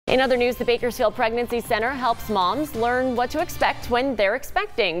In other news, the Bakersfield Pregnancy Center helps moms learn what to expect when they're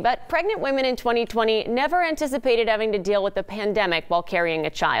expecting. But pregnant women in 2020 never anticipated having to deal with the pandemic while carrying a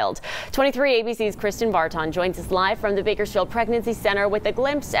child. 23 ABC's Kristen Barton joins us live from the Bakersfield Pregnancy Center with a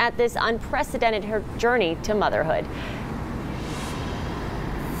glimpse at this unprecedented journey to motherhood.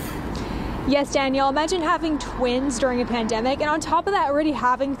 Yes, Danielle, imagine having twins during a pandemic and on top of that already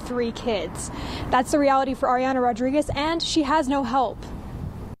having 3 kids. That's the reality for Ariana Rodriguez, and she has no help.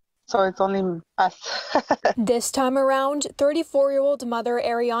 So it's only us. This time around, 34-year-old mother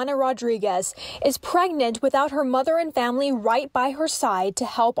Ariana Rodriguez is pregnant without her mother and family right by her side to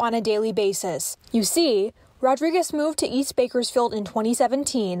help on a daily basis. You see, Rodriguez moved to East Bakersfield in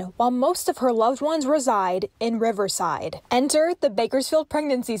 2017, while most of her loved ones reside in Riverside. Enter the Bakersfield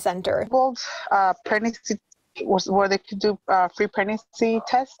Pregnancy Center. Pregnancy was where they could do free pregnancy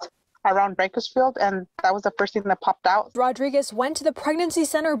tests around Bakersfield, and that was the first thing that popped out. Rodriguez went to the pregnancy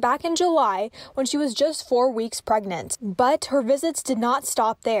center back in July when she was just 4 weeks pregnant. But her visits did not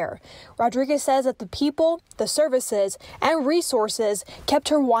stop there. Rodriguez says that the people, the services, and resources kept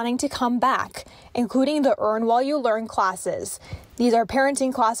her wanting to come back, including the Earn While You Learn classes. These are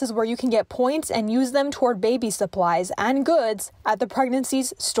parenting classes where you can get points and use them toward baby supplies and goods at the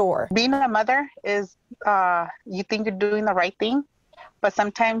pregnancy's store. Being a mother is, you think you're doing the right thing, but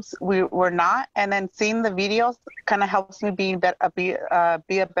sometimes we're not. And then seeing the videos kind of helps me be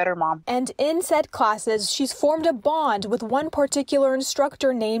a better mom. And in said classes, she's formed a bond with one particular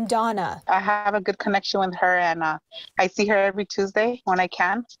instructor named Donna. I have a good connection with her, and I see her every Tuesday when I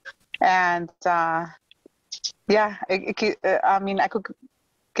can. And yeah, I could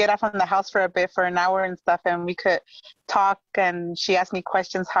get off from the house for a bit, for an hour and stuff, and we could talk, and she asked me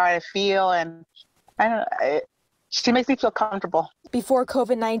questions how I feel, and I don't know, she makes me feel comfortable. Before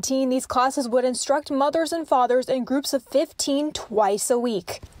COVID-19, these classes would instruct mothers and fathers in groups of 15 twice a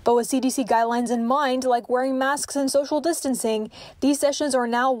week. But with CDC guidelines in mind, like wearing masks and social distancing, these sessions are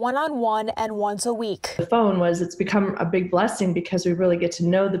now one-on-one and once a week. The phone it's become a big blessing because we really get to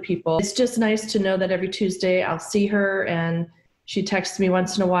know the people. It's just nice to know that every Tuesday I'll see her, and she texts me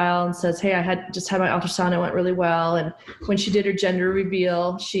once in a while and says, hey, I just had my ultrasound, it went really well. And when she did her gender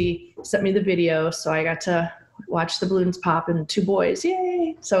reveal, she sent me the video, so I got to watch the balloons pop and 2 boys.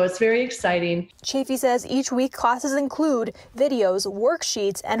 Yay! So it's very exciting. Chafee says each week classes include videos,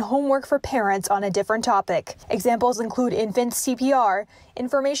 worksheets, and homework for parents on a different topic. Examples include infant CPR,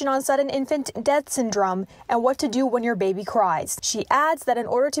 information on sudden infant death syndrome, and what to do when your baby cries. She adds that in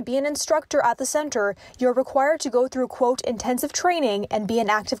order to be an instructor at the center, you're required to go through, quote, intensive training and be an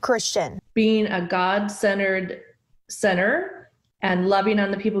active Christian. Being a God-centered center and loving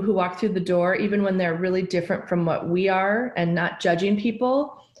on the people who walk through the door, even when they're really different from what we are, and not judging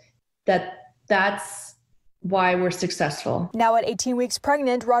people, that's why we're successful. Now at 18 weeks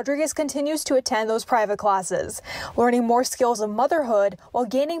pregnant, Rodriguez continues to attend those private classes, learning more skills of motherhood while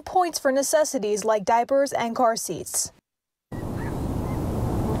gaining points for necessities like diapers and car seats.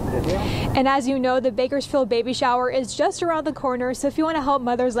 And as you know, the Bakersfield baby shower is just around the corner, so if you want to help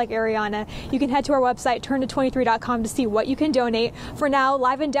mothers like Ariana, you can head to our website, turnto23.com, to see what you can donate. For now,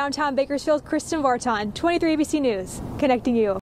 live in downtown Bakersfield, Kristen Barton, 23 ABC News, connecting you.